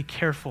I've got to be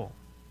careful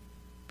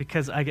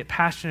because I get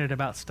passionate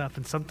about stuff.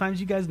 And sometimes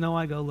you guys know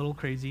I go a little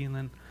crazy, and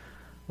then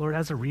Lord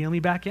has to reel me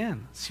back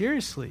in.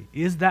 Seriously,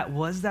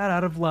 was that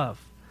out of love?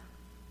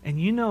 And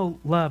you know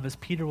love, as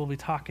Peter will be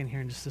talking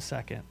here in just a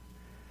second,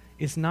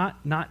 is not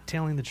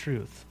telling the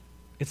truth.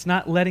 It's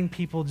not letting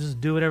people just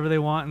do whatever they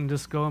want and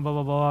just go and blah,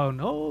 blah, blah. And,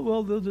 oh,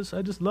 well,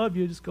 I just love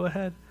you. Just go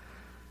ahead.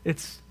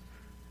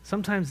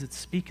 Sometimes it's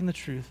speaking the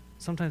truth.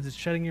 Sometimes it's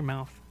shutting your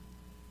mouth.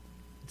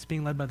 It's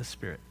being led by the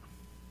Spirit.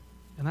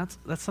 And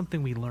that's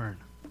something we learn.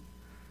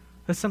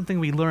 That's something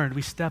we learned.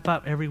 We step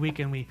up every week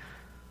and we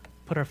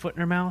put our foot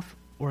in our mouth,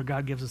 or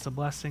God gives us a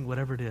blessing,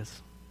 whatever it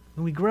is.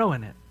 And we grow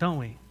in it, don't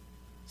we?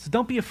 So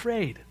don't be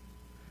afraid.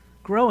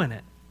 Grow in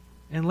it.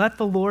 And let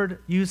the Lord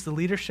use the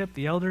leadership,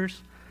 the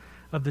elders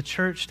of the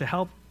church to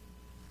help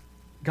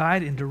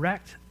guide and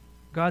direct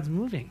God's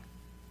moving.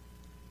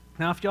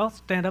 Now, if y'all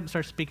stand up and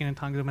start speaking in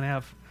tongues, I'm going to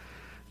have,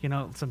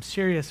 some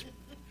serious...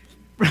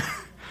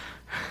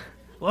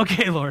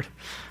 Okay, Lord.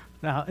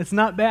 Now, it's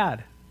not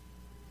bad,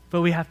 but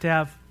we have to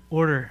have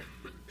order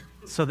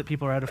so that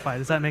people are edified.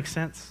 Does that make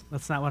sense?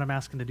 That's not what I'm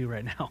asking to do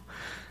right now.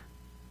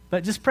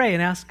 But just pray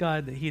and ask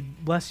God that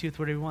he'd bless you with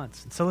whatever he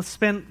wants. And so let's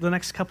spend the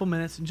next couple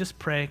minutes and just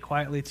pray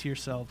quietly to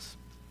yourselves,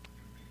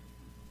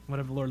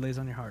 whatever the Lord lays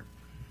on your heart.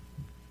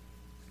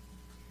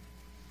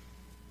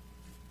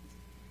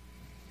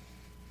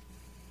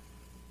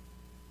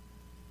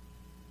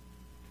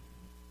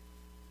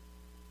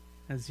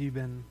 As you've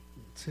been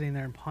sitting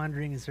there and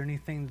pondering, is there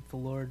anything that the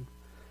Lord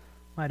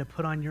might have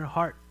put on your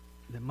heart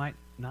that might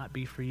not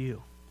be for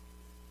you?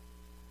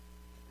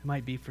 It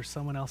might be for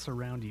someone else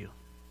around you.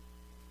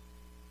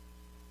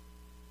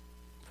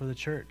 For the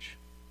church.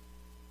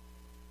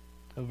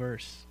 A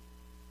verse.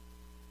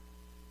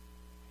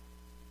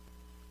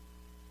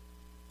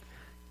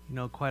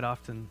 Quite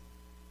often,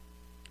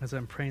 as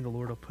I'm praying, the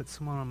Lord will put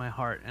someone on my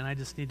heart, and I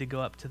just need to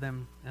go up to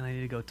them, and I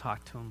need to go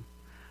talk to them.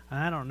 And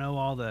I don't know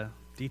all the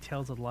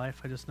details of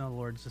life. I just know the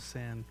Lord's just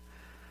saying,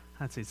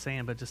 I'd say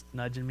saying, but just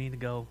nudging me to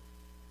go,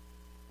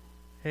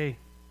 hey,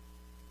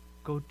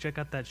 go check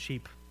out that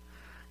sheep.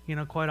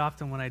 Quite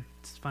often when I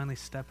finally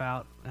step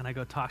out and I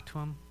go talk to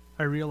him,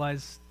 I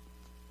realize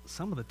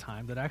some of the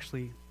time that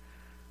actually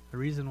the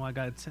reason why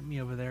God sent me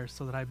over there is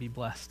so that I'd be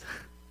blessed.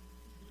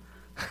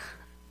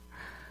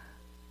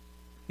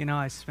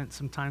 I spent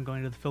some time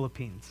going to the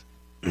Philippines.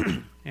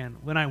 And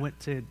when I went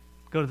to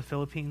go to the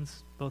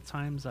Philippines, both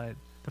times,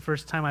 the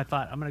first time I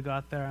thought, I'm going to go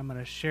out there, I'm going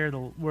to share the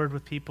word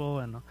with people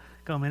and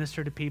go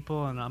minister to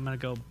people, and I'm going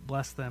to go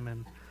bless them,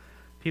 and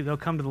they'll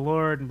come to the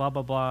Lord and blah,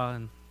 blah, blah.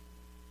 And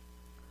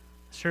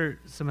sure,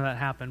 some of that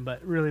happened,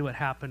 but really what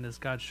happened is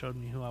God showed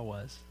me who I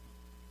was.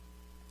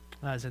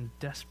 I was in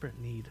desperate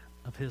need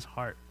of his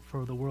heart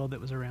for the world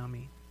that was around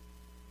me.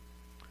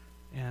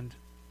 And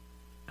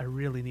I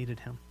really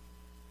needed him.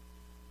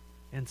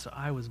 And so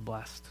I was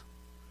blessed.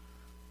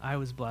 I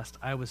was blessed.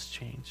 I was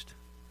changed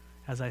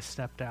as I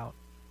stepped out.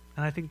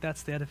 And I think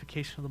that's the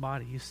edification of the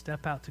body. You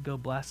step out to go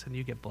bless, and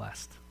you get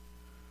blessed.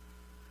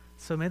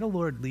 So may the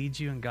Lord lead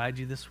you and guide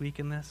you this week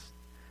in this.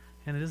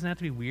 And it doesn't have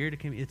to be weird.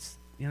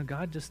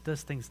 God just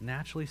does things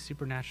naturally,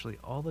 supernaturally,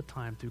 all the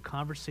time, through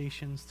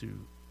conversations, through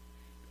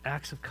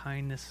acts of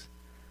kindness,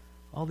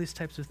 all these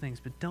types of things.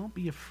 But don't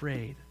be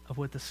afraid of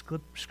what the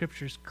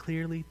scriptures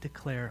clearly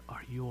declare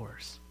are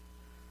yours.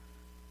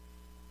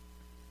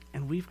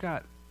 And we've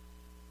got,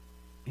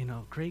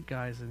 great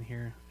guys in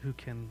here who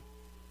can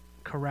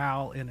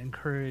corral and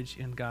encourage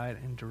and guide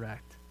and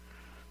direct.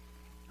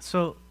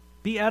 So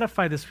be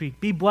edified this week.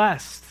 Be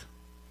blessed.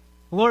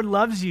 The Lord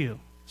loves you.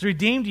 He's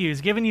redeemed you.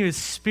 He's given you his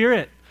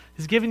Spirit.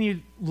 He's given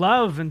you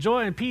love and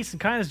joy and peace and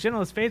kindness,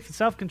 gentleness, faith, and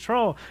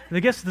self-control, and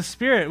the gifts of the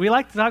Spirit. We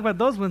like to talk about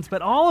those ones,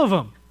 but all of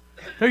them,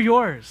 they're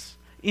yours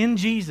in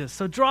Jesus.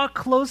 So draw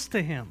close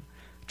to him.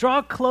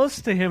 Draw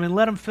close to him and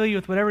let him fill you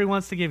with whatever he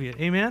wants to give you.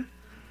 Amen?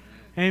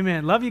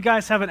 Amen. Love you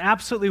guys. Have an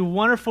absolutely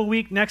wonderful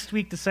week. Next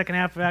week, the second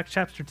half of Acts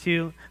chapter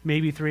 2,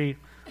 maybe 3.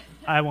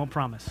 I won't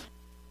promise.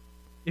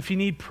 If you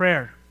need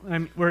prayer,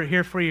 we're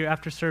here for you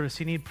after service.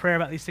 You need prayer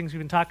about these things we've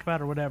been talking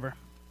about or whatever.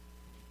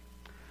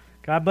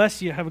 God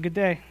bless you. Have a good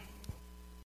day.